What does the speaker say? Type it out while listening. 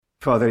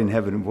Father in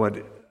heaven, what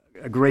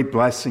a great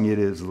blessing it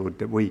is, Lord,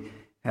 that we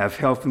have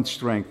health and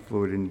strength,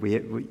 Lord, and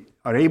we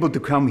are able to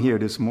come here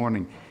this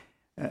morning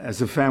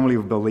as a family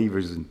of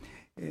believers, and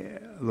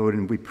Lord,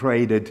 and we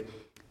pray that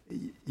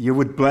you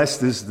would bless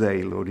this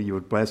day, Lord, you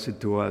would bless it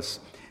to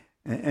us,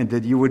 and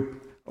that you would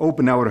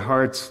open our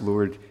hearts,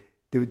 Lord,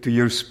 to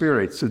your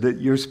Spirit, so that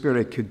your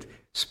Spirit could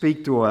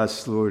speak to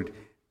us, Lord,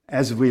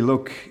 as we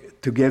look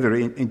together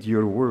into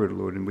your word,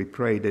 Lord, and we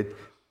pray that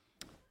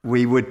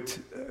we would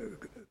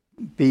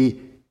be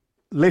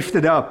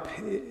lifted up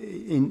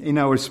in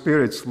our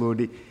spirits,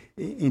 Lord,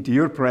 into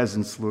your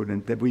presence, Lord,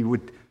 and that we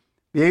would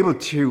be able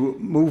to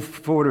move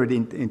forward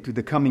into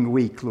the coming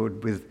week,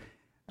 Lord, with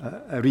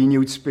a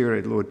renewed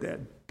spirit,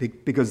 Lord,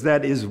 because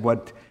that is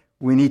what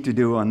we need to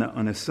do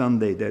on a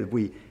Sunday, that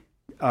we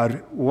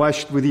are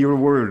washed with your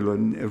word, Lord,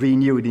 and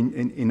renewed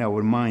in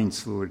our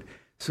minds, Lord,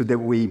 so that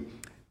we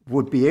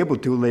would be able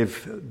to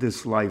live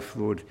this life,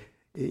 Lord,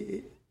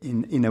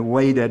 in a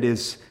way that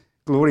is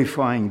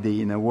glorifying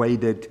thee, in a way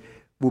that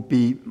would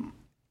be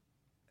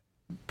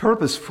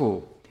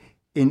purposeful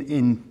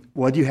in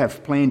what you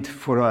have planned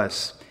for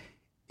us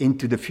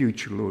into the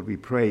future, Lord. We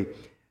pray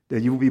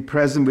that you will be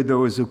present with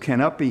those who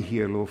cannot be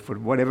here, Lord, for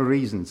whatever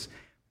reasons.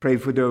 Pray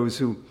for those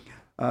who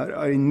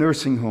are in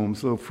nursing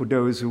homes, Lord, for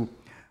those who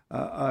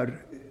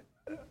are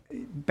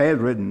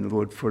bedridden,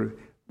 Lord, for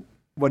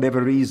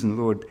whatever reason,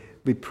 Lord.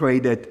 We pray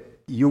that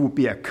you will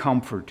be a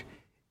comfort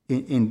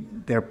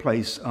in their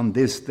place on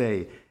this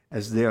day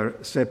as they are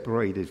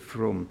separated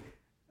from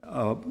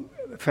a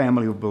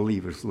family of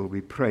believers, Lord.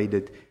 We pray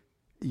that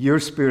your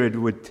Spirit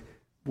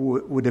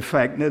would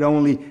affect not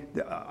only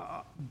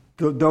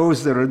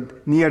those that are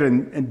near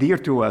and dear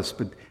to us,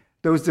 but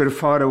those that are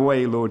far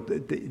away, Lord,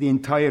 the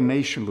entire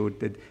nation, Lord,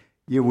 that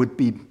you would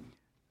be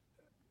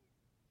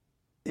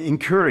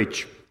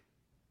encourage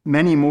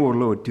many more,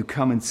 Lord, to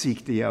come and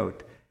seek thee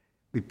out.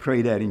 We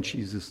pray that in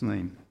Jesus'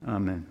 name.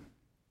 Amen.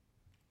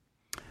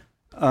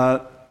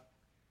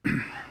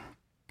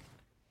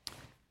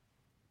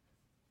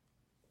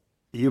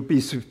 You'll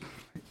be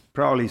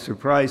probably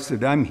surprised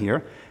that I'm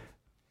here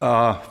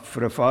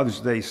for a Father's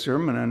Day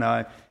sermon,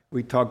 and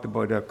we talked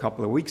about it a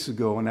couple of weeks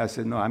ago, and I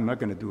said, no, I'm not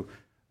going to do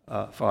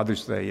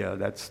Father's Day.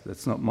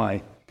 That's not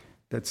my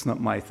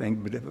thing.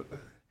 But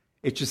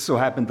it just so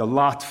happened a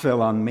lot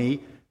fell on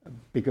me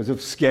because of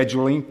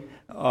scheduling,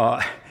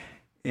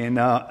 and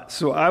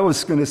so I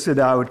was going to sit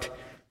out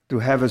to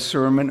have a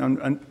sermon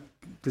on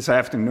this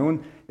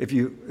afternoon. If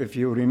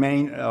you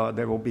remain,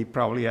 there will be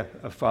probably a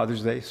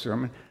Father's Day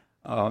sermon.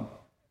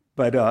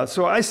 But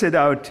so I set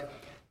out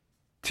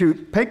to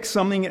pick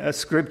a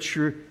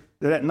scripture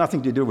that had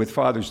nothing to do with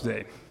Father's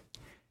Day.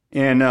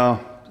 And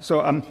so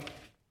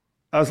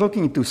I was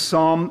looking into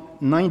Psalm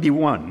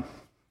 91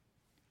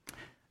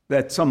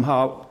 that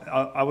somehow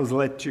I was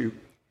led to.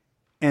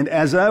 And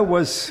as I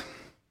was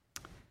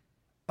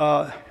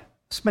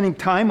spending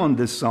time on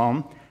this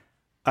psalm,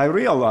 I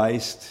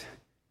realized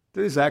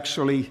there's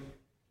actually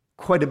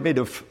quite a bit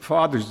of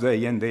Father's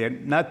Day in there.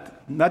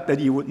 Not that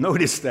you would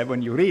notice that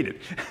when you read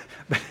it,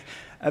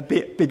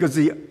 but because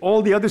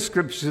all the other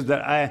scriptures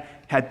that I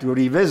had to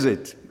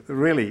revisit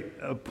really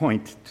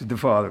point to the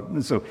Father.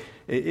 And so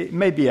it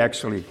may be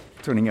actually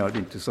turning out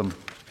into some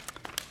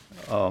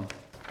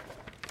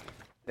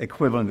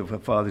equivalent of a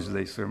Father's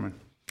Day sermon.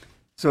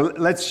 So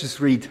let's just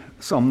read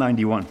Psalm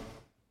 91.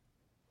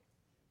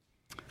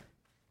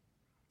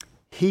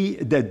 He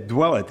that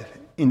dwelleth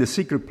in the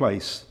secret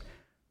place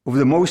of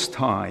the Most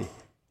High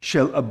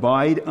shall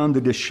abide under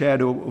the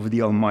shadow of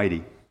the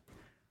Almighty.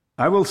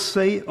 I will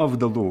say of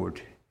the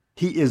Lord,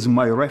 He is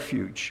my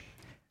refuge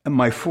and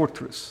my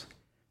fortress.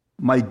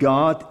 My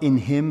God, in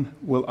Him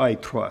will I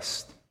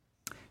trust.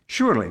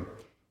 Surely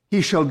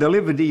He shall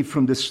deliver thee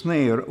from the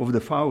snare of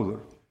the fowler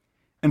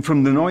and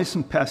from the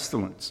noisome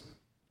pestilence.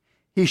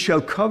 He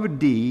shall cover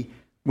thee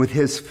with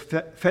His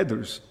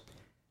feathers,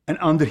 and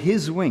under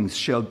His wings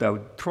shalt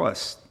thou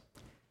trust.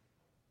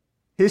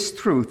 His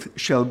truth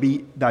shall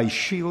be thy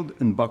shield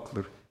and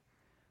buckler.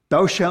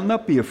 Thou shalt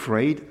not be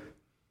afraid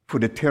for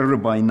the terror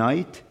by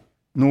night,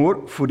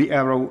 nor for the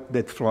arrow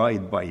that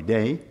flieth by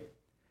day,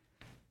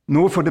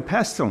 nor for the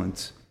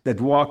pestilence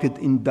that walketh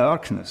in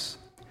darkness,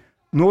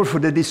 nor for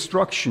the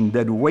destruction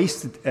that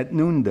wasteth at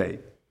noonday.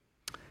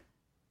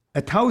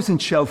 1,000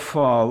 shall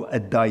fall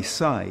at thy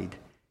side,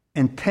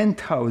 and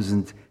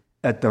 10,000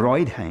 at the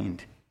right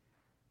hand,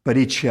 but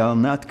it shall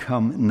not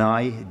come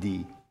nigh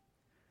thee.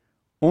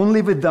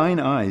 Only with thine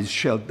eyes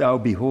shalt thou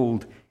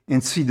behold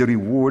and see the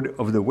reward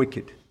of the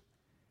wicked,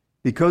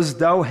 because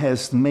thou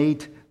hast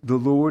made the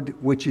Lord,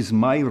 which is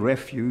my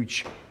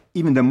refuge,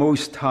 even the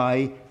Most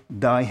High,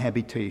 thy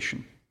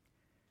habitation.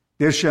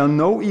 There shall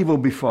no evil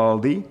befall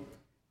thee,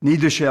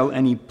 neither shall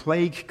any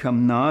plague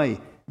come nigh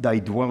thy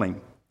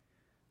dwelling.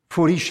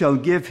 For he shall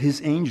give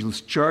his angels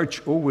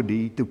charge over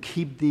thee to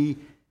keep thee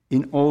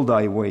in all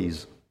thy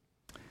ways.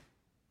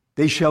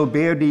 They shall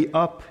bear thee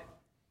up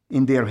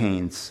in their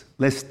hands,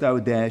 lest thou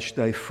dash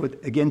thy foot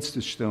against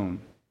a stone.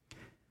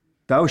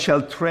 Thou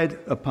shalt tread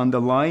upon the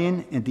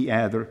lion and the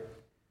adder,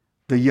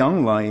 the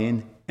young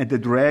lion and the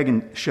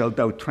dragon shalt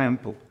thou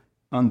trample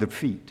under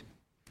feet.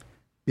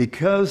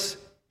 Because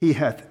he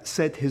hath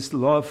set his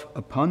love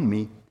upon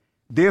me,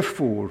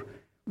 therefore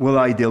will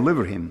I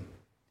deliver him.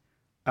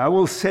 I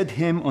will set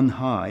him on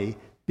high,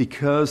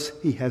 because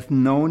he hath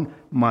known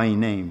my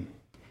name.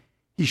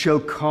 He shall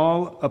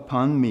call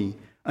upon me,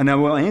 and I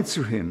will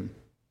answer him.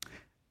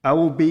 I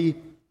will be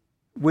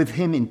with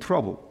him in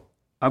trouble.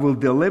 I will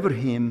deliver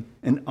him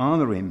and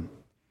honor him.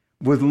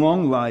 With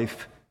long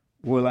life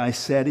will I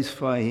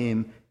satisfy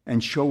him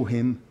and show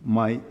him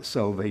my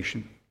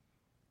salvation.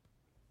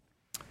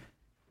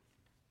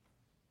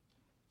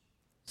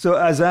 So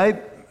as I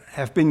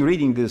have been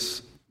reading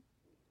this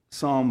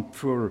psalm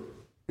for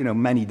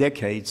many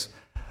decades,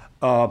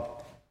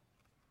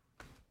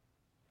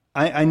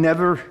 I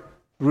never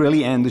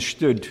really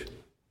understood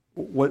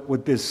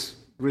what this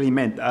really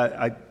meant.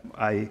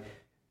 I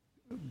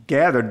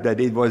gathered that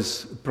it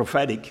was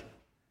prophetic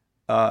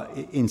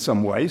in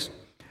some ways.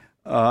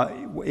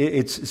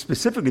 It's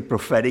specifically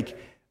prophetic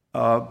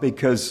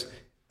because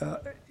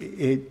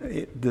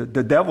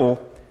the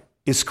devil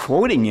is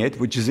quoting it,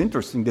 which is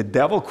interesting. The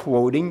devil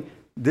quoting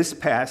this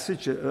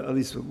passage, at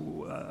least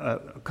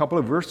a couple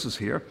of verses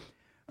here,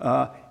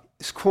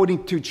 is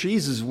quoting to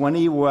Jesus when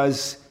he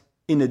was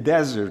in the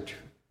desert,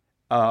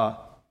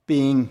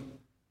 being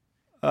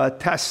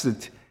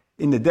tested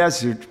in the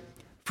desert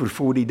for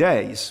 40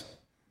 days.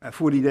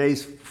 40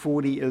 days,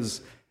 40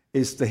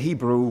 is the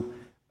Hebrew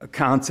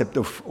concept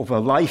of a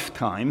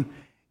lifetime.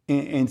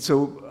 And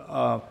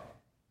so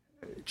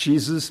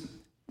Jesus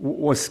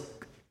was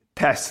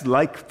tested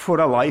like for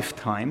a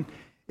lifetime.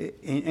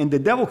 And the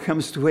devil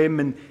comes to him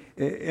and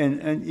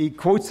he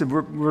quotes the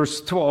verse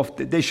 12,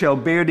 that they shall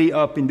bear thee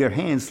up in their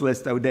hands,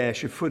 lest thou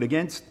dash your foot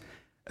against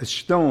a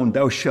stone.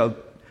 Thou shalt,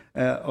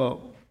 that's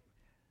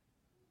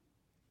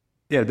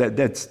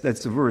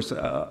the verse.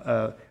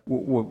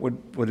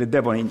 What the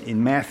devil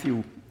in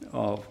Matthew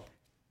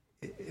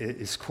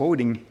is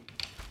quoting.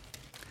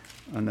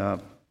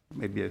 And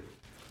maybe I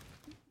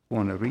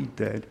want to read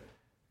that.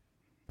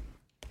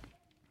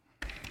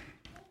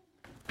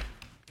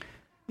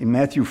 In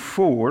Matthew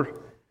 4,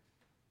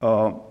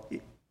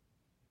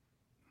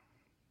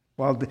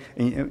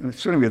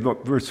 certainly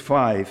with verse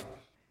 5,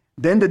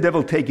 then the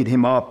devil taketh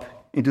him up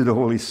into the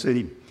holy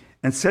city,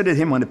 and set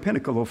him on the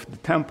pinnacle of the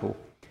temple,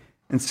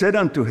 and said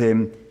unto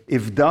him,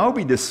 If thou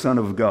be the Son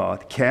of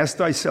God, cast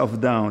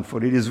thyself down,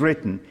 for it is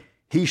written,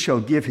 He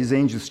shall give his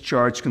angels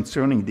charge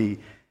concerning thee,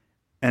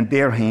 and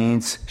their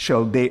hands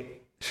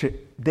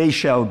they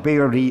shall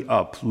bear thee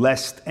up,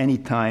 lest any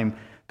time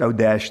thou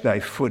dash thy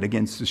foot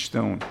against a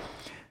stone.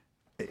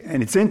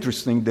 And it's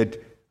interesting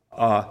that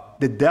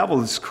the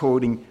devil is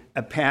quoting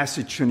a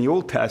passage in the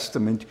Old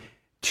Testament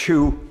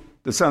to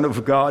the Son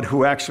of God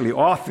who actually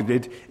authored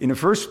it in the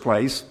first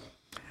place.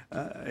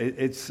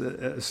 It's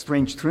a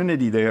strange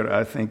trinity there,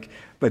 I think.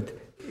 But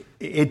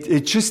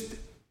it just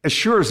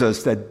assures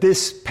us that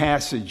this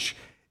passage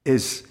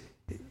is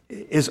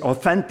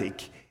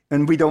authentic.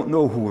 And we don't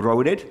know who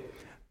wrote it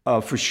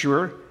for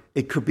sure.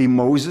 It could be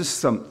Moses.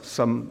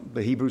 Some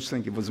the Hebrews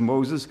think it was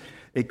Moses.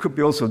 It could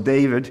be also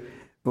David,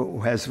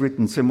 who has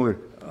written similar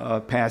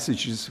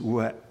passages,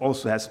 who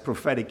also has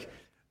prophetic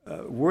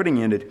wording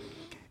in it.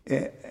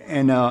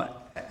 And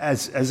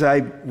as I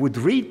would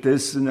read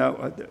this,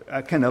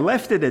 I kind of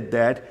left it at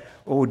that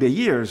over the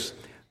years.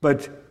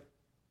 But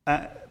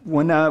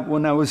when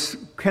I was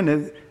kind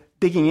of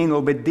digging in a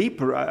little bit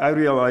deeper, I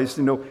realized,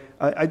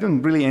 I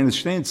don't really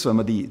understand some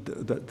of the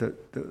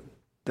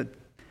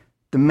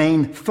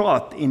main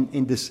thought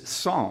in this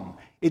psalm.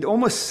 It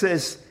almost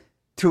says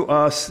to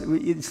us,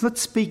 it's not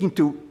speaking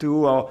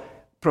to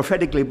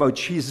prophetically about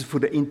Jesus for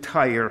the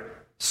entire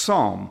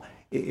psalm.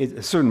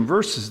 Certain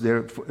verses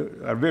there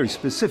are very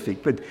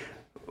specific, but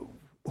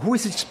who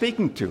is it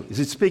speaking to? Is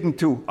it speaking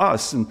to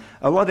us? And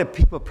a lot of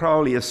people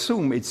probably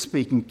assume it's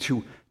speaking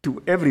to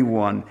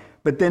everyone.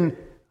 But then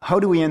how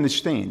do we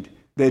understand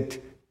that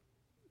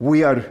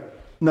we are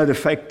not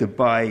affected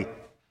by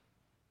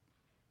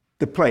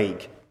the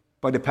plague,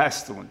 by the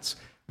pestilence?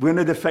 We're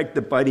not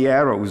affected by the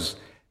arrows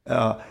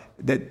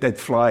that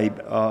fly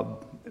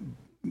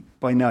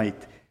by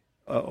night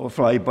or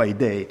fly by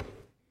day.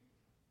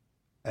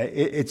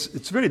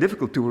 It's very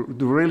difficult to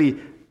really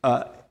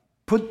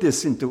put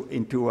this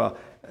into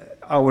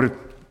our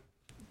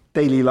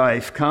daily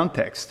life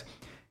context.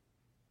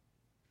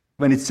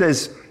 When it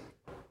says,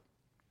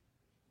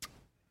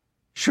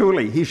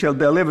 Surely he shall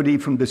deliver thee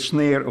from the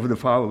snare of the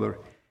fowler,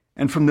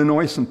 and from the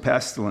noisome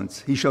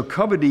pestilence. He shall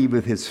cover thee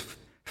with his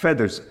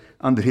feathers.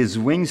 Under his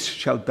wings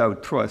shalt thou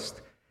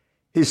trust.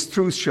 His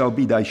truth shall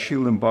be thy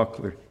shield and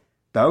buckler.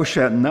 Thou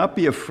shalt not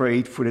be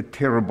afraid for the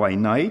terror by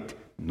night,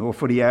 nor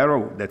for the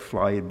arrow that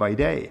flieth by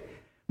day,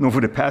 nor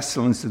for the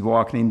pestilence that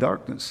walketh in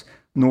darkness,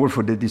 nor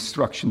for the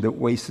destruction that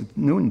wasteth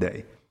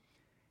noonday.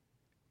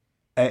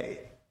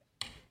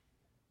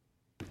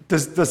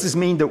 Does this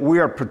mean that we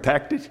are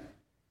protected?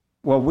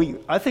 Well,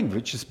 I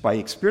think just by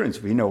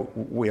experience we know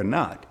we are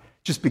not.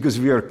 Just because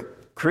we are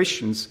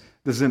Christians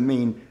doesn't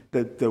mean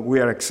that we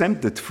are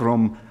exempted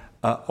from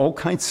all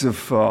kinds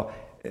of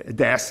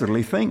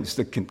dastardly things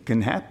that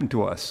can happen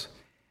to us.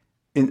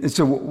 And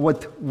so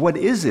what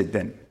is it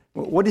then?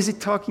 What is it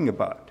talking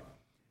about?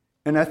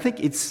 And I think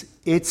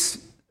it's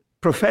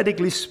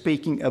prophetically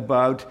speaking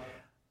about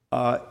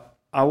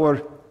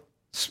our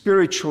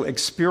spiritual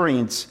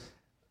experience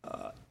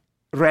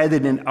rather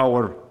than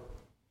our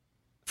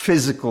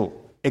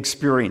physical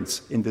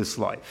experience in this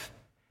life.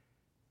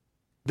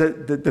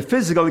 The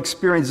physical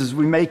experiences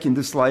we make in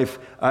this life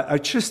are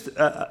just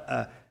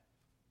the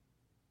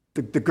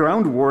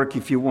groundwork,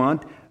 if you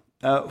want,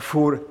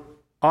 for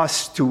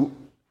us to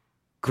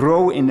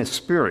grow in the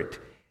Spirit.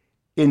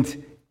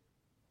 And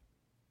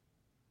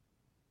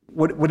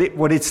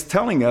what it's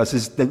telling us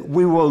is that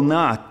we will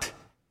not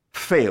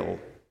fail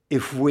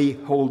if we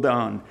hold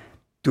on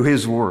to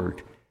His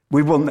Word.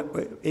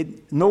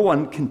 No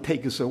one can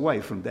take us away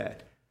from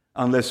that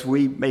unless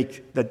we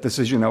make that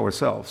decision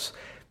ourselves.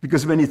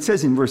 Because when it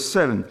says in verse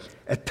 7,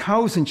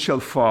 1,000 shall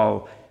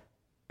fall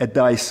at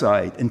thy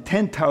side, and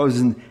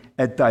 10,000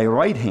 at thy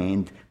right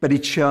hand, but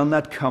it shall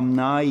not come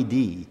nigh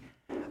thee.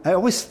 I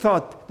always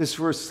thought this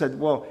verse said,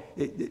 well,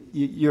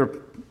 you're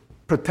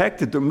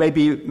protected, or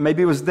maybe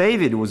it was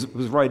David who was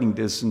writing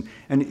this,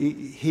 and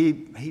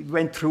he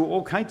went through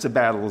all kinds of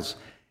battles,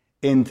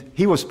 and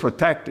he was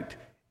protected,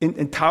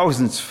 and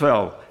thousands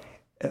fell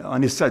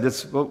on his side.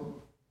 That's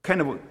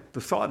kind of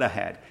the thought I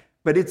had.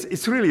 But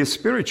it's really a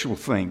spiritual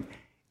thing.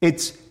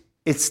 It's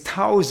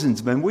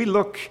thousands. When we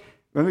look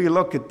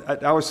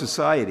at our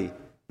society,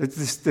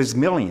 there's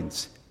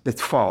millions that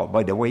fall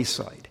by the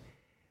wayside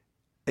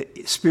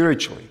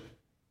spiritually.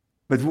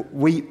 But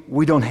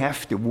we don't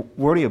have to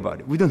worry about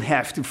it. We don't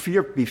have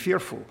to be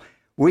fearful.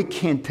 We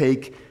can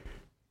take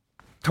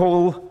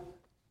total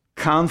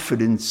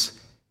confidence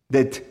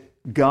that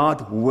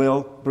God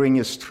will bring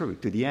us through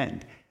to the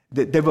end.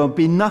 There will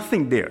be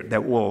nothing there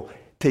that will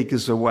take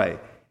us away.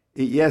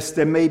 Yes,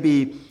 there may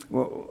be,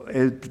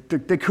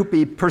 there could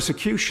be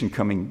persecution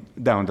coming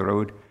down the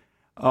road.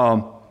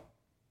 I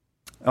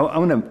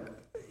want to,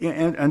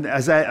 and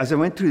as I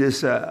went through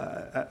this,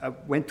 I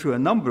went through a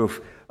number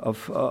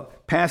of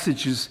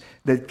passages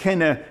that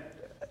kind of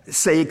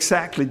say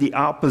exactly the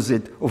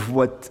opposite of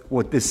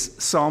what this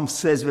psalm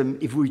says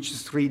if we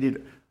just read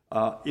it,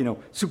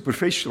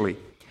 superficially.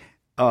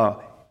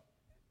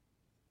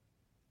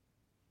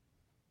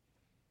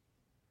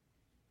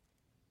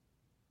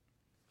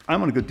 I'm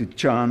going to go to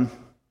John.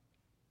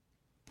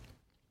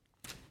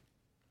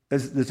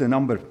 There's a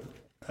number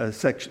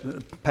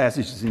of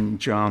passages in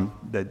John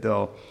that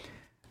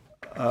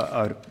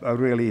are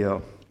really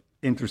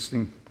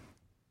interesting.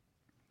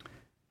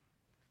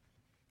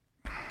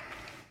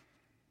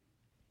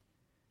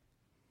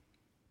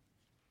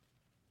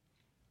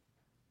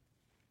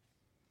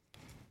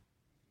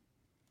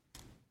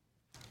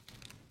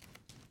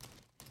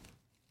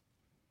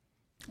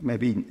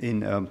 Maybe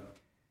in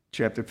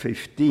chapter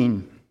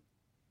 15.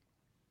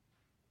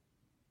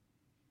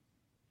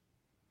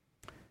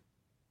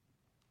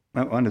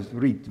 I want to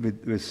read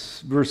with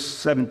verse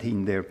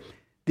 17 there.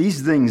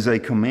 These things I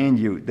command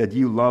you, that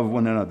you love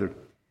one another.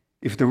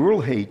 If the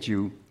world hate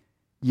you,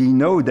 ye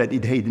know that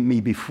it hated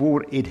me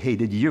before it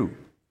hated you.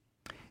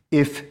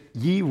 If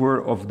ye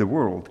were of the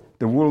world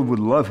would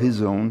love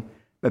his own,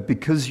 but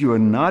because you are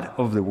not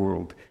of the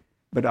world,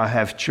 but I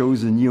have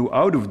chosen you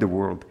out of the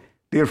world,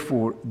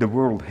 therefore the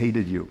world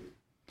hated you.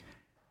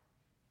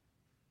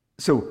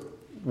 So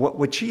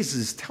what Jesus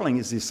is telling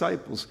his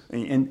disciples,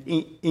 and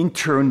in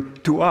turn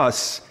to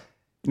us,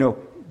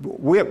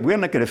 we're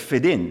not going to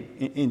fit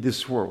in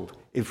this world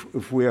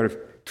if we are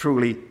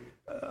truly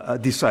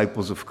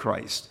disciples of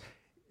Christ.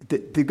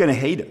 They're going to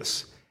hate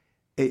us.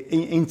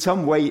 In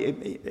some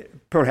way,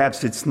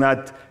 perhaps it's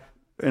not,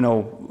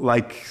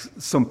 like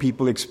some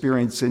people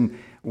experience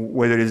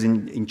whether it is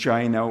in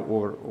China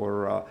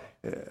or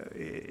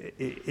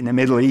in the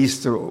Middle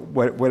East or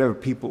wherever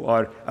people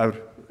are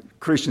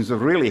Christians are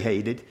really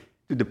hated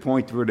to the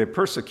point where they're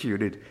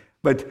persecuted.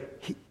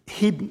 But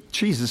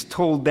Jesus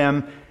told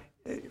them,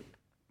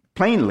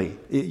 plainly,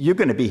 you're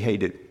going to be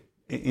hated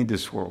in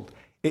this world.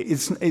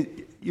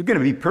 You're going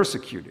to be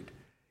persecuted.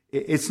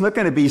 It's not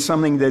going to be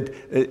something that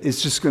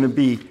is just going to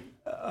be,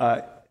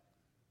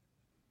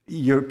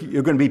 you're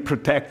going to be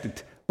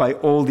protected by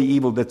all the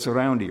evil that's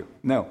around you.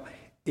 No,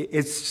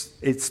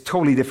 it's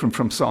totally different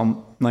from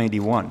Psalm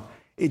 91.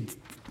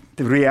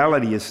 The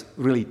reality is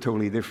really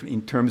totally different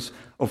in terms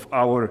of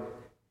our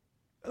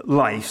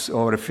lives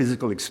or a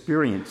physical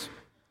experience.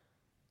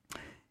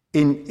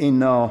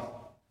 In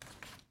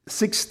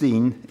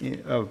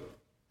 16,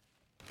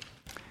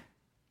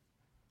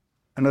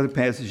 another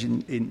passage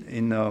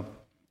in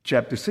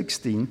chapter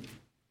 16,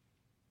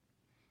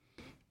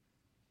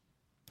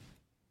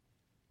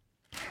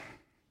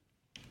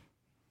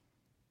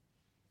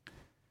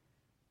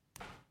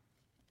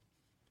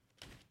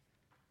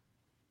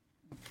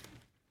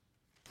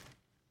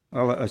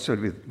 I'll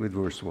start with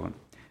verse 1.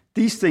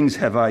 These things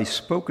have I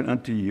spoken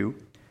unto you,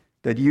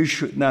 that you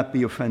should not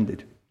be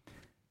offended.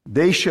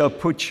 They shall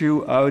put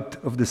you out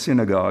of the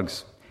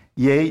synagogues.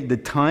 Yea, the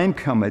time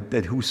cometh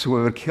that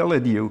whosoever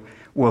killeth you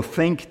will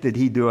think that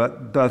he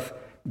doth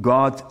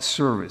God's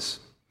service.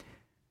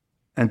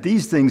 And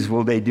these things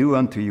will they do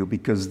unto you,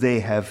 because they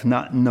have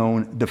not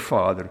known the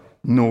Father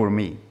nor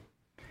me.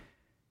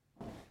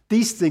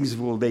 These things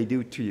will they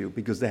do to you,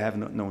 because they have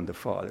not known the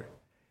Father.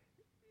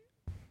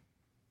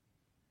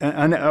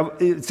 And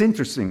it's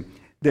interesting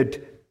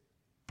that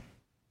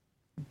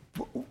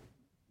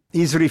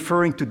he's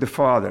referring to the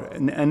Father.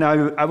 And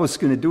I was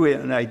going to do it,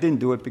 and I didn't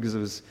do it because I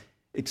was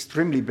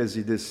extremely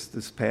busy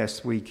this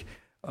past week,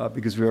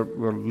 because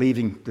we're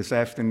leaving this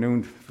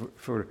afternoon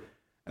for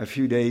a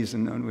few days,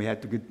 and we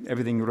had to get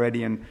everything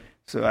ready. And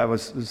so I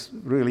was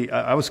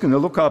going to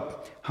look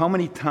up how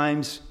many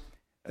times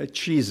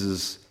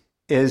Jesus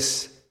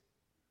is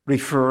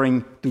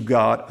referring to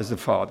God as the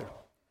Father.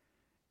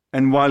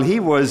 And while he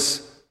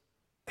was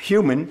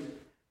human,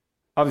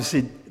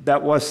 obviously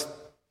that was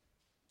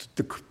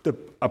the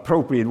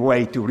appropriate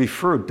way to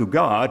refer to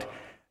God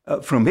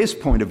from his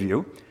point of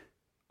view.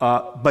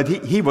 But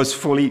he was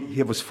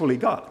fully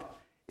God.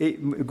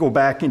 Go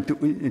back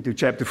into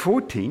chapter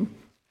 14.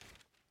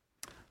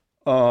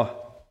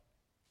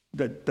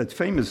 That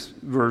famous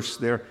verse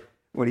there,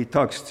 where he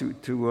talks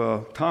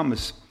to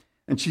Thomas,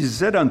 and she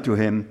said unto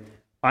him,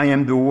 I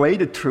am the way,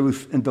 the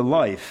truth, and the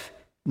life.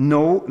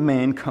 No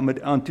man cometh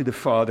unto the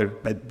Father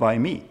but by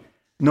me.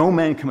 No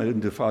man cometh unto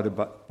the Father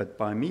but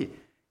by me.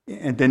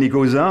 And then he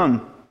goes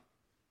on,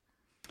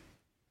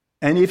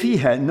 and if ye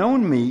had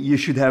known me, you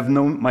should have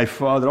known my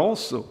Father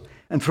also.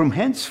 And from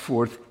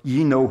henceforth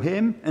ye know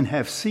him and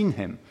have seen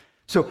him.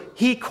 So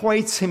he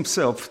equates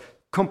himself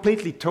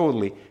completely,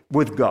 totally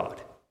with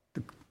God.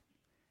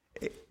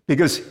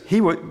 Because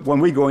when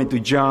we go into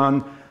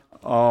John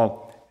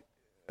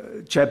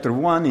chapter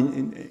 1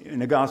 in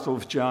the Gospel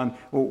of John,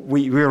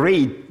 we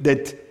read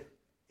that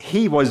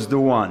he was the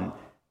one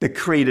that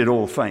created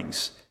all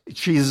things.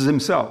 Jesus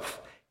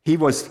himself. He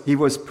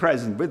was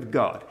present with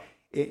God.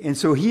 And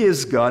so he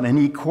is God, and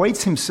he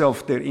equates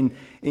himself there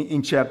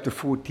in chapter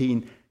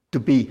 14 to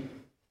be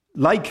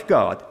like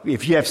God.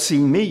 If you have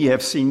seen me, you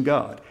have seen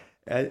God.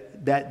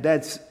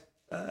 That's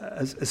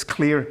as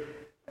clear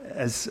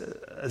as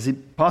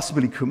it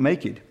possibly could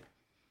make it.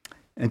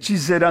 And she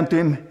said unto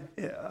him,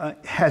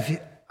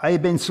 have I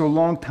been so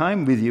long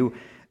time with you,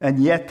 and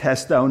yet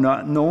hast thou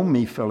not known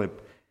me, Philip?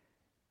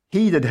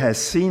 He that has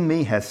seen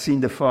me hath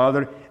seen the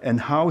Father, and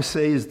how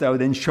sayest thou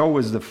then, show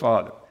us the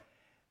Father?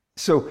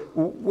 So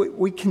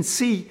we can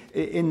see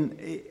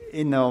in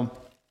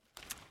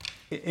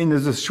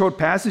the short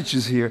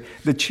passages here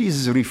that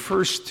Jesus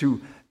refers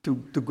to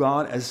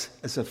God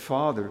as a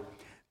Father,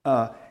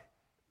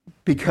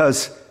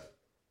 because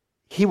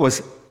he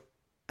was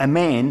a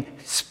man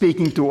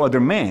speaking to other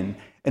men.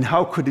 And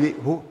how could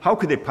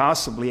they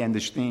possibly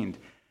understand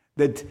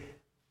that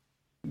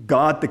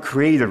God, the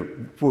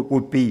Creator,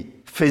 would be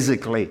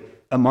physically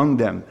among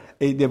them?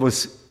 It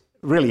was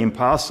really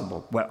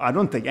impossible. Well, I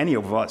don't think any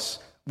of us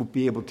would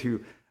be able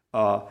to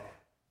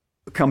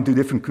come to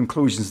different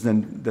conclusions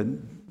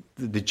than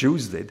the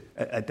Jews did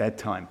at that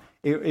time.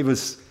 It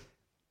was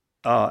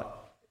an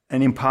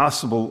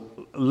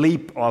impossible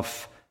leap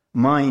of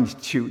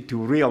mind to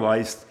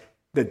realize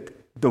that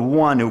the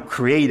one who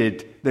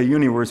created the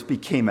universe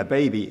became a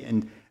baby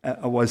and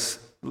was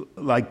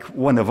like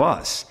one of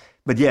us.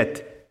 But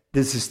yet,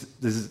 this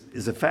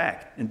is a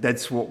fact, and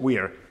that's what we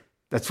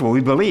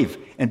believe,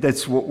 and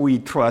that's what we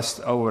trust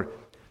our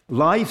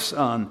lives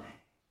on.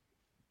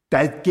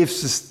 That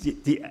gives us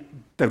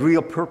the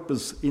real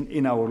purpose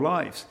in our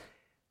lives.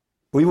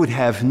 We would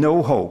have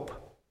no hope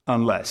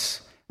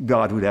unless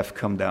God would have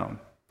come down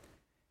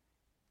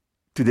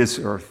to this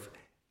earth,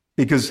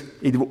 because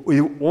it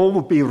all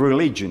would be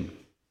religion.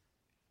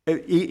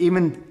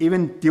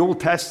 Even the Old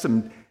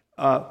Testament,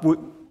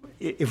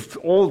 if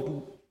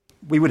all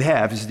we would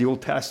have is the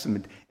Old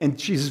Testament, and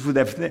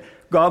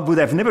God would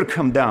have never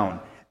come down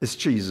as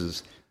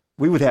Jesus,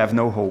 we would have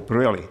no hope,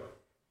 really,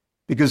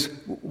 because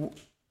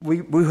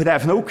we would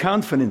have no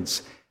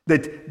confidence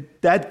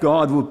that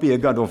God would be a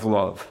God of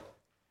love,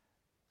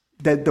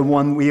 that the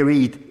one we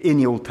read in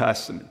the Old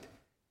Testament.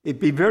 It'd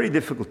be very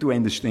difficult to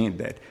understand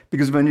that,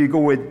 because when you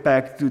go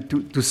back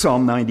to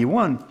Psalm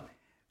 91,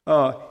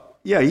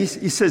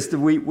 he says that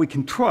we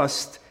can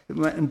trust,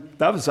 and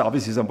that was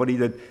obviously somebody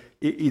that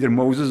either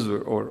Moses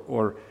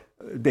or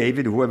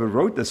David, whoever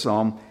wrote the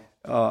psalm,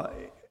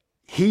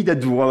 he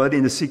that dwelleth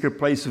in the secret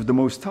place of the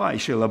Most High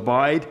shall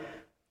abide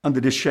under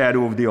the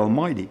shadow of the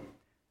Almighty.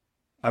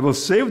 I will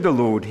say of the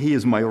Lord, he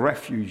is my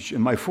refuge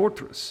and my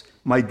fortress.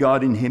 My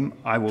God, in him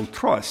I will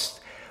trust.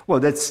 Well,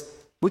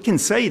 we can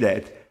say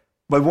that,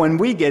 but when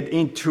we get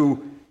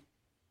into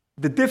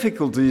the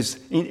difficulties,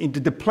 into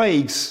the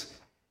plagues,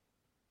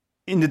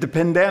 into the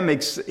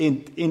pandemics,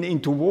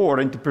 into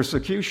war, into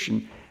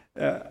persecution,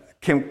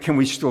 can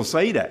we still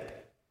say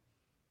that?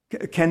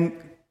 Can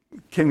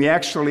we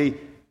actually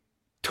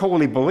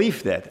totally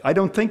believe that? I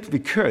don't think we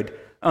could,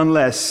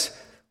 unless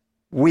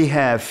we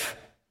have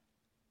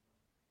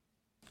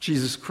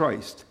Jesus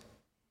Christ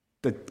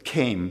that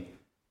came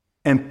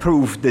and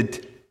proved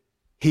that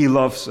he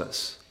loves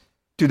us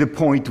to the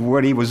point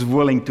where he was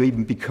willing to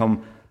even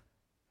become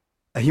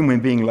a human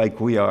being like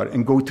we are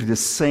and go through the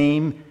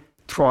same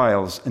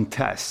trials and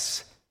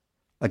tests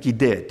like he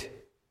did.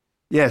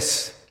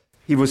 Yes,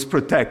 he was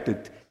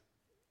protected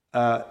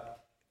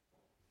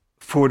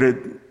for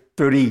the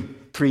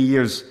 33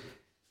 years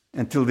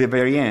until the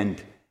very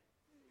end.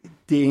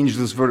 The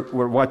angels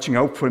were watching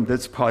out for him.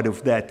 That's part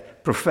of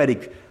that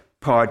prophetic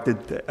part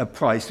that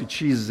applies to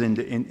Jesus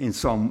in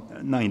Psalm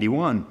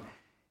 91.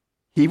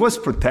 He was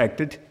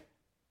protected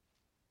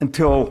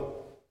until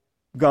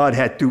God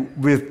had to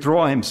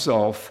withdraw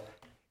himself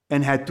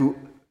and had to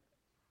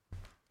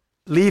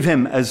leave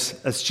him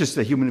as just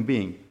a human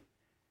being,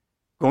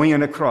 going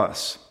on a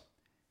cross,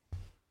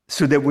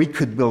 so that we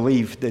could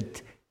believe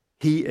that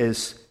he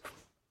is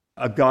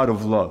a God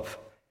of love,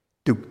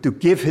 to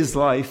give his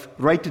life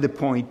right to the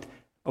point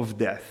of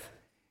death.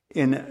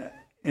 And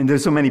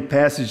there's so many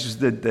passages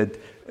that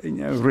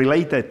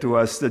relate that to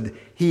us, that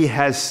he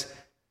has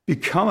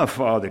become a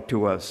father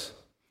to us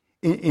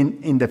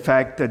in the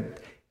fact that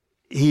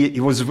he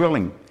was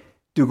willing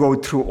to go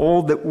through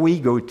all that we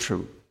go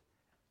through,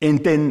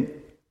 and then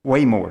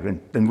way more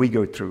than we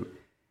go through.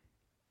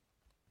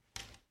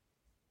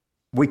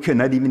 We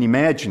cannot even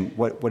imagine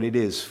what it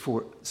is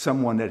for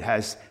someone that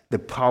has the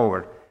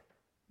power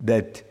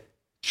that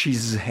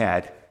Jesus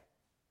had,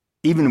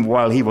 even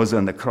while he was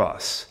on the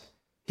cross.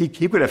 He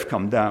could have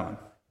come down.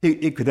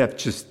 He could have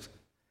just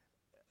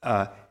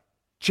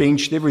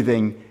changed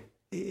everything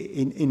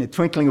in a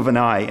twinkling of an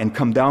eye and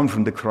come down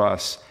from the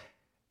cross,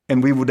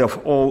 and we would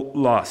have all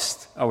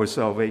lost our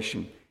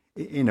salvation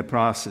in the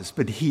process.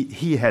 But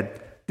he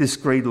had this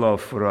great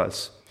love for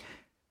us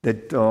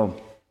that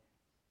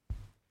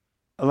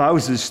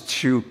allows us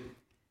to,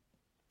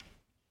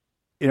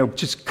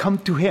 just come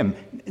to him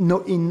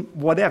in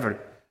whatever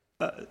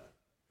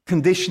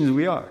conditions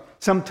we are.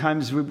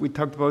 Sometimes we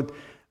talked about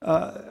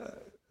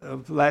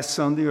last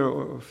Sunday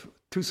or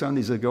 2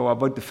 Sundays ago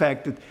about the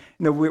fact that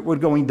we're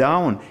going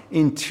down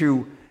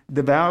into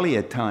the valley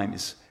at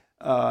times,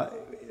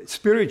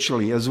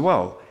 spiritually as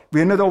well.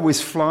 We're not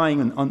always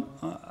flying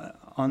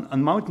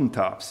on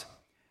mountaintops.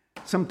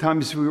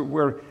 Sometimes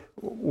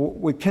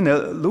we kind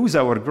of lose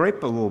our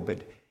grip a little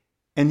bit,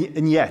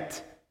 and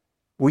yet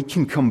we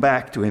can come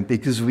back to him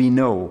because we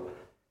know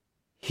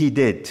he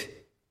did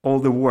all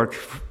the work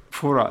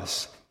for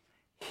us.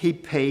 He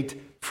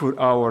paid for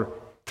our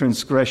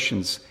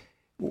transgressions,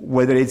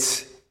 whether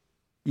it's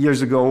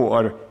years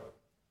ago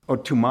or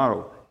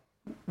tomorrow.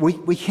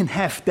 We can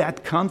have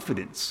that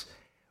confidence.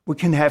 We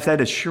can have that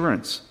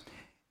assurance.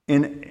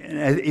 And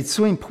it's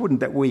so important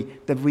that we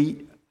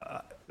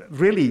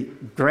really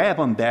grab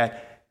on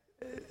that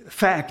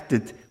fact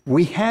that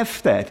we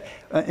have that.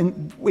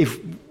 And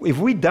if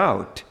we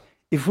doubt,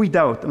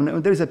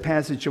 there's a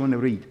passage I want to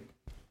read.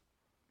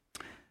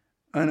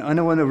 And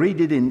I want to read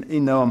it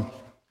in the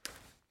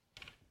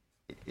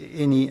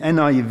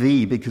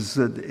NIV because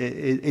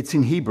it's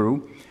in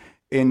Hebrew.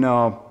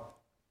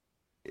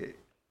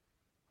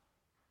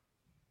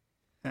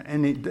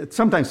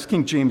 Sometimes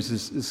King James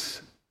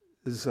is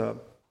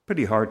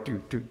pretty hard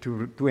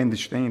to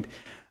understand.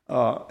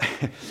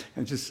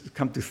 And just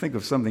come to think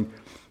of something,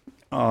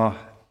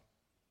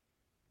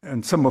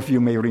 and some of you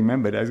may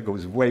remember that it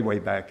goes way, way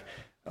back,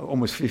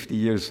 almost 50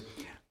 years.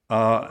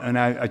 And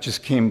I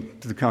just came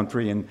to the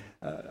country, and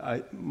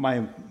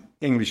my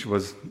English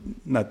was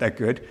not that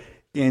good.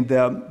 And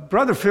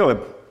Brother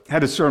Philip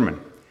had a sermon,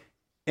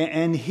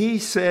 and he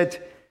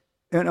said,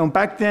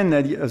 back then,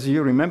 as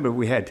you remember,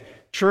 we had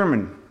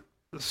German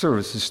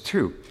services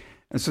too.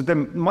 And so there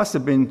must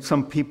have been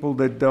some people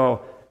that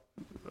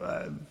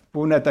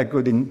were not that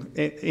good in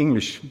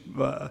English.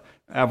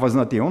 I was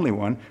not the only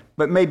one,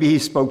 but maybe he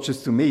spoke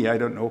just to me, I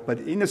don't know. But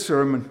in a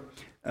sermon,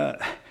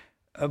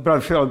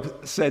 Brother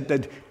Philip said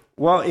that,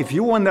 well, if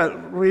you want to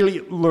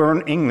really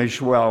learn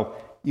English well,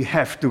 you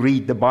have to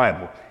read the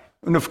Bible.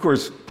 And of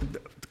course,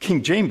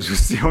 King James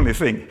was the only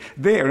thing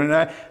there. And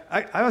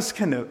I was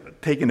kind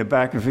of taken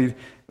aback and thinking,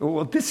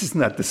 well, this is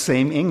not the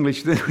same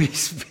English that we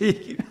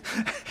speak.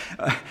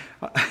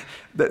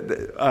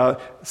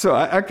 So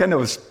I kind of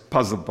was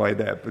puzzled by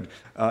that. But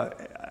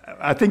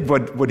I think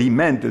what he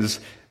meant is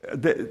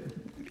that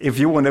if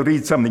you want to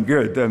read something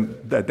good, then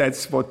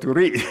that's what to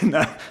read,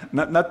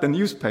 not the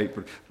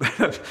newspaper.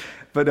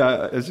 But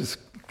it just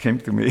came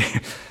to me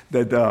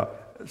that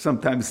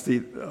sometimes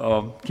the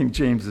King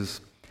James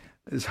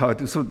is hard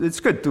to. So it's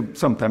good to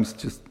sometimes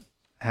just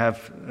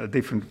have a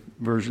different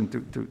version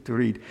to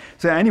read.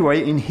 So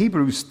anyway, in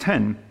Hebrews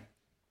 10,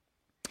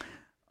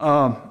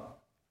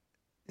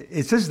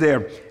 it says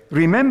there,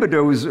 remember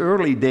those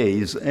early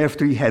days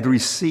after you had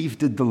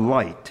received the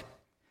light,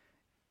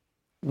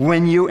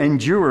 when you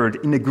endured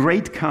in a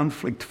great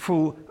conflict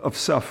full of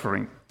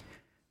suffering.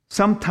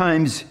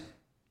 Sometimes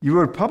you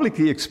were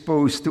publicly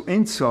exposed to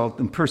insult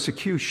and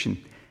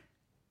persecution.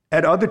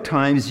 At other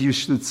times you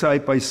stood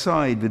side by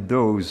side with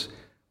those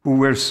who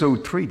were so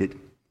treated.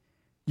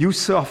 You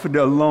suffered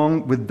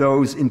along with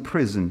those in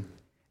prison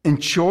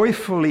and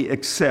joyfully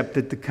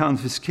accepted the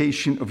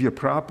confiscation of your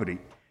property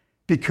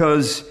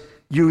because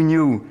you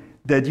knew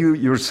that you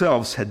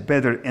yourselves had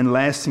better and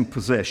lasting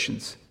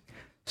possessions.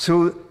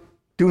 So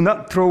do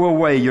not throw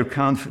away your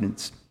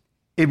confidence.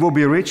 It will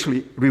be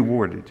richly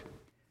rewarded.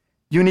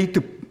 You need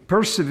to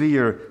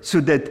persevere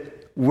so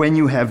that when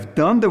you have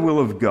done the will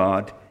of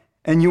God,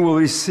 and you will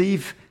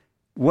receive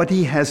what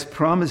he has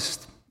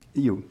promised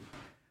you.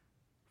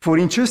 For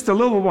in just a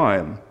little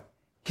while,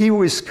 he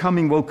who is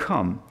coming will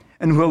come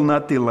and will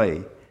not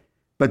delay.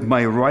 But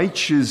the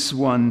righteous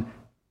one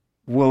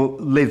will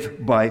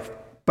live by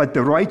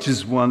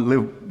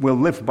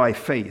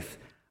faith.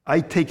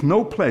 I take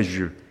no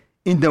pleasure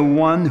in the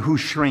one who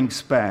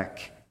shrinks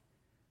back.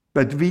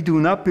 But we do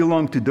not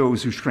belong to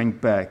those who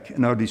shrink back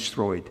and are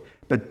destroyed,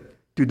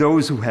 but to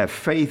those who have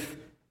faith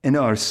and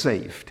are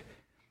saved.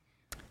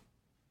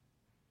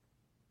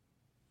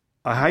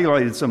 I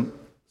highlighted some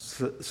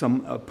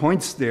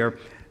points there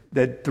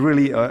that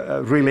really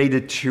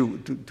related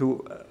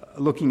to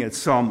looking at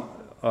Psalm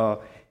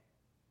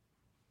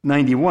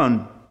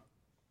 91.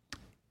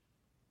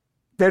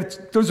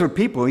 Those are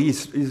people.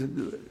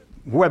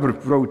 Whoever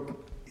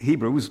wrote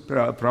Hebrews,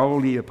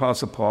 probably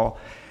Apostle Paul,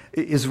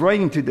 is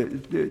writing to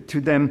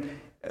them.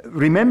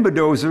 Remember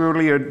those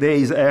earlier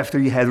days after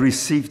you had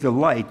received the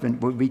light,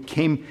 when we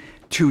came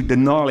to the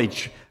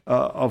knowledge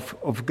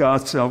of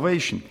God's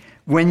salvation.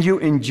 When you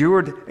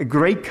endured a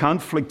great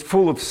conflict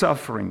full of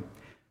suffering,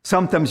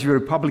 sometimes you were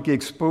publicly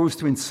exposed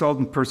to insult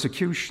and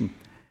persecution,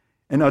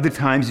 and other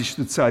times you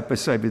stood side by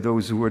side with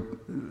those who were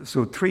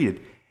so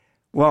treated.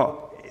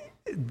 Well,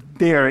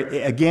 there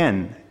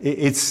again,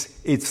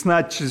 it's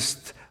not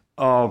just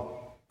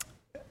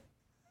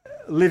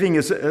living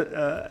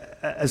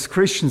as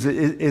Christians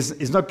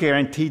is not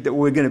guaranteed that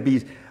we're going to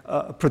be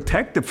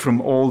protected from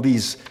all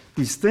these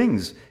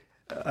things.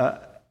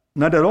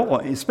 Not at all,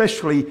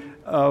 especially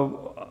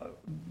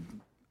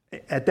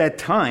at that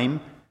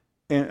time,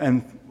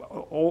 and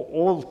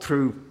all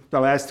through the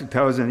last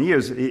 2,000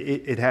 years,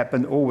 it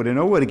happened over and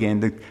over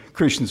again. The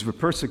Christians were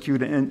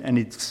persecuted, and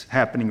it's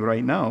happening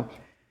right now.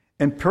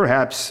 And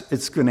perhaps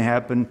it's going to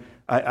happen.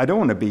 I don't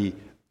want to be,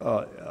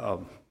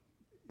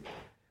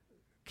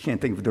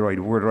 can't think of the right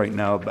word right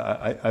now, but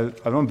I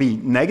don't want to be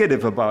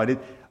negative about it.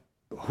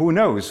 Who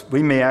knows?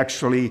 We may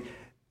actually,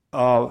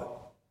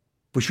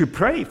 we should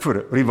pray for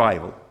a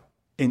revival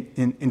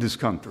in this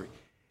country.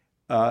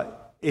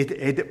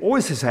 It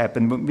always has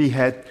happened when we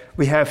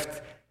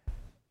have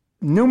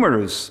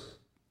numerous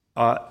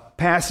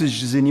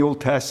passages in the Old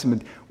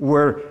Testament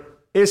where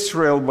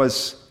Israel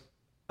was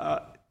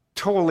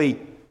totally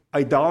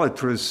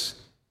idolatrous,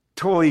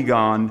 totally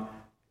gone,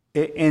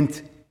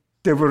 and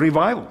there were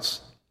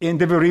revivals. And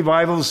there were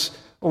revivals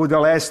over the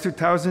last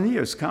 2,000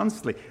 years,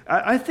 constantly.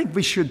 I think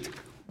we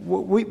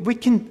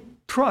can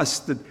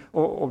trust that,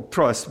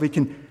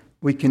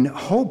 we can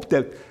hope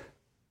that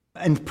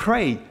and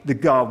pray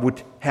that God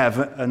would have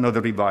another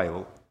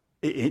revival.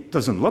 It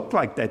doesn't look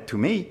like that to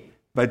me,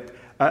 but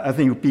I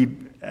think it would be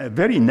a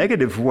very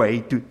negative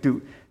way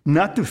to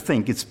not to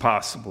think it's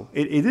possible.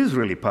 It is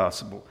really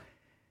possible.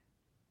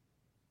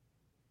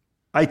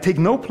 I take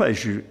no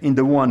pleasure in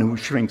the one who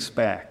shrinks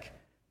back.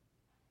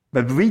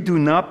 But we do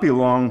not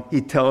belong,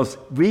 he tells,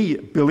 we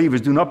believers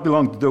do not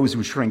belong to those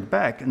who shrink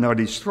back and are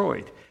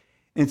destroyed.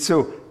 And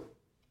so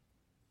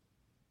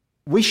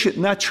we should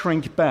not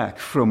shrink back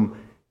from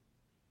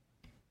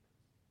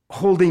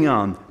holding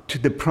on to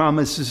the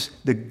promises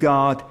that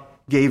God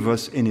gave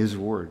us in his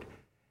word.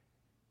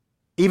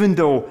 Even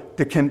though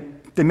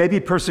there may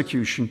be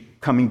persecution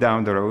coming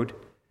down the road,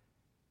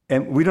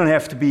 and we don't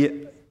have to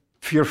be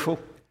fearful.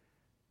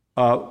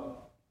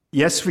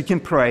 Yes, we can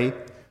pray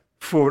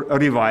for a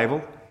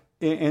revival,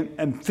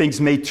 and things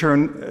may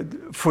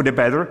turn for the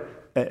better.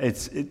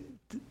 This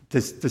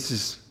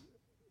is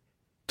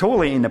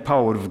totally in the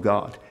power of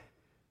God.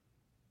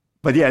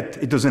 But yet,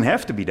 it doesn't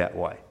have to be that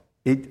way.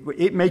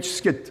 It may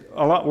just get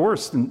a lot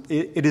worse than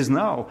it is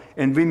now.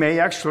 And we may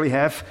actually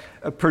have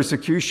a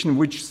persecution,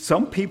 which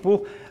some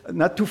people,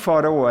 not too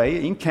far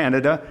away, in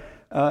Canada,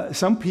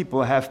 some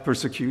people have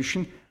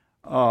persecution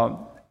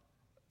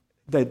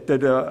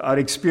that are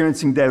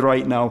experiencing that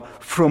right now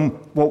from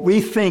what we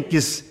think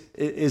is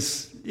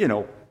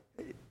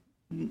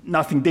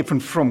nothing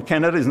different from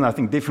Canada, is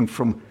nothing different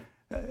from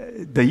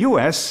the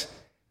U.S.,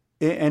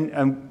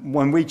 and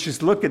when we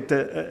just look at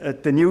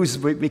the news,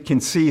 we can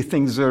see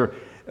things are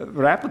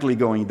rapidly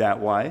going that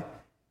way.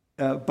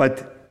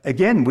 But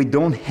again, we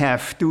don't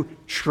have to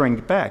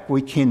shrink back.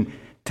 We can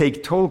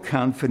take total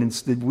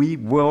confidence that we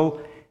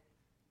will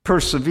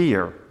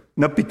persevere,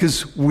 not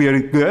because we're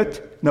good,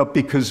 not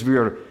because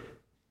we're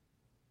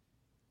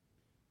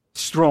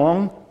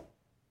strong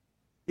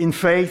in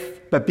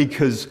faith, but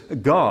because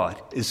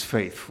God is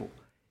faithful.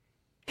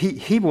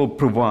 He will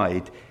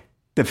provide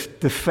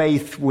the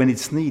faith when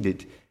it's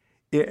needed.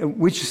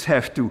 We just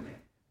have to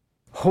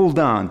hold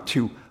on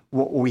to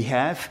what we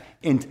have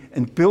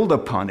and build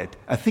upon it.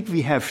 I think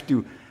we have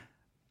to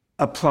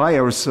apply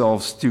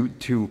ourselves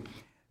to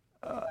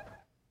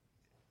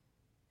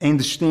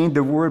understand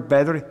the word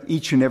better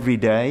each and every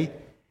day,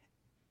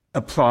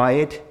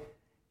 apply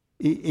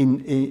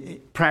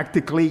it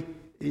practically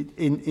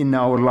in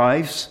our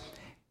lives,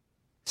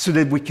 so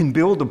that we can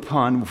build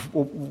upon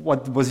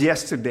what was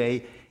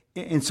yesterday.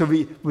 And so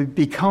we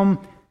become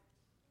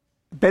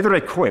better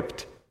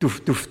equipped to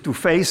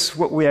face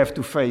what we have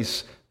to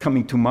face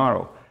coming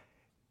tomorrow.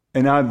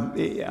 And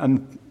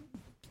I'm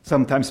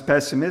sometimes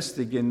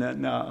pessimistic, and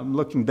I'm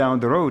looking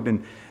down the road,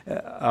 and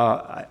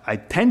I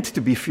tend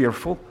to be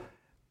fearful,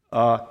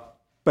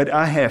 but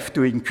I have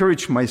to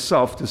encourage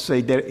myself to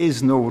say there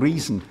is no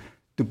reason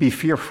to be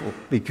fearful,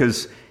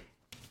 because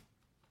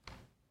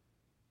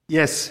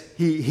yes,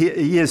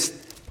 he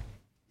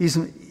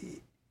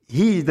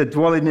that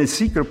dwelleth in the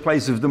secret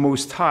place of the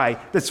Most High,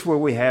 that's where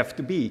we have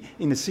to be,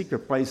 in the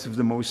secret place of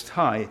the Most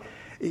High,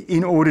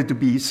 in order to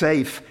be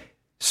safe,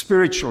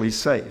 spiritually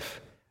safe,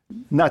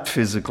 not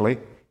physically.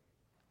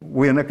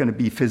 We're not going to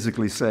be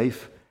physically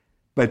safe,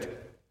 but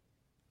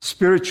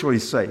spiritually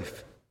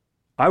safe.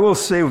 I will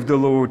say of the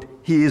Lord,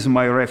 He is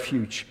my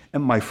refuge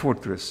and my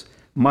fortress.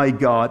 My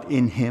God,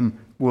 in Him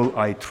will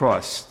I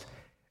trust.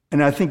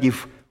 And I think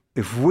if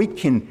we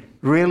can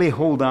really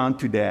hold on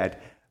to that,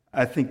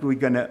 I think we're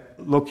going to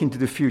look into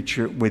the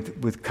future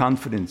with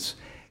confidence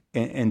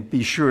and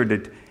be sure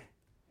that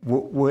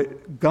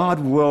God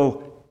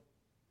will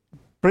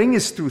bring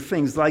us through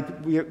things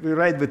like we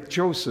read with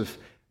Joseph.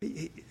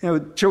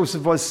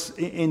 Joseph was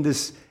in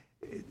this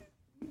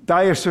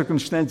dire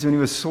circumstance when he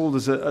was sold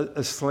as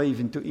a slave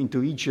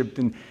into Egypt,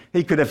 and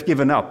he could have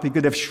given up. He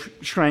could have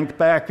shrank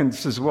back and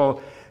says,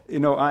 well,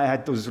 I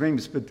had those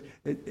dreams, but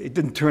it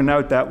didn't turn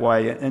out that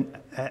way.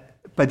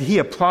 But he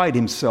applied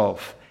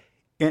himself,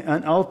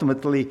 and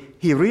ultimately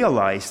he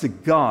realized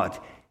that God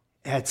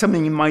had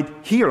something in mind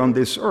here on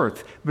this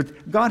earth,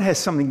 but God has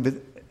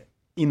something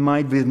in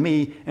mind with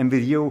me and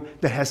with you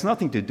that has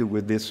nothing to do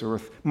with this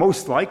earth.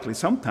 Most likely,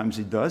 sometimes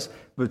He does,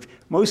 but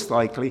most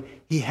likely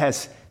He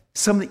has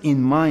something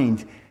in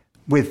mind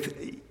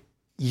with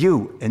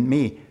you and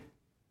me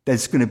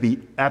that's going to be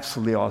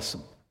absolutely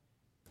awesome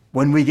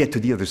when we get to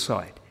the other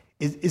side.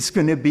 It's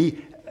going to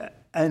be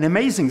an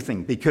amazing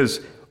thing, because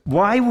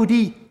why would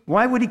He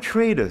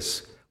create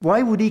us?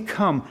 Why would He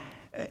come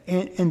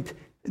and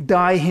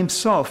die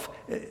Himself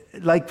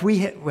like we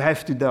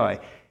have to die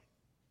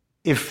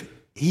if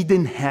He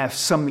didn't have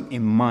something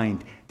in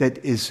mind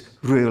that is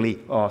really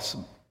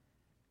awesome?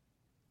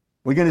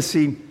 We're going to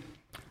see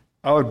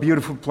our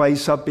beautiful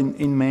place up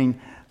in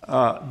Maine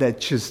that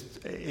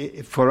just,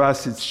 for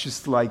us, it's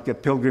just like a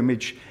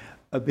pilgrimage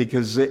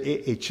because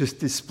it just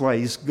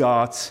displays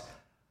God's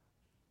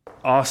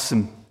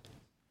awesome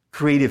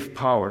creative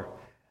power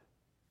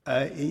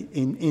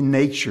in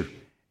nature.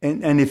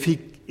 And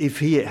if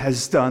he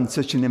has done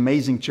such an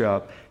amazing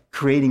job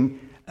creating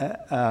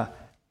a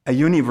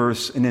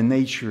universe and a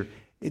nature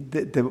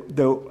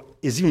that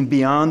is even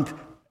beyond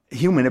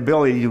human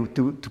ability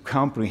to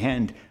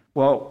comprehend,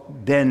 well,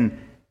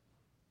 then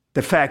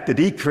the fact that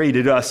He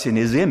created us in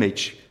His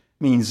image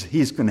means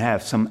He's going to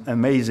have some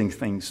amazing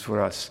things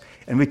for us.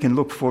 And we can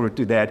look forward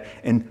to that.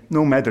 And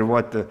no matter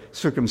what the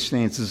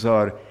circumstances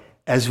are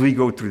as we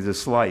go through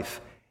this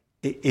life,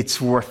 it's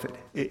worth it.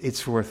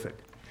 It's worth it.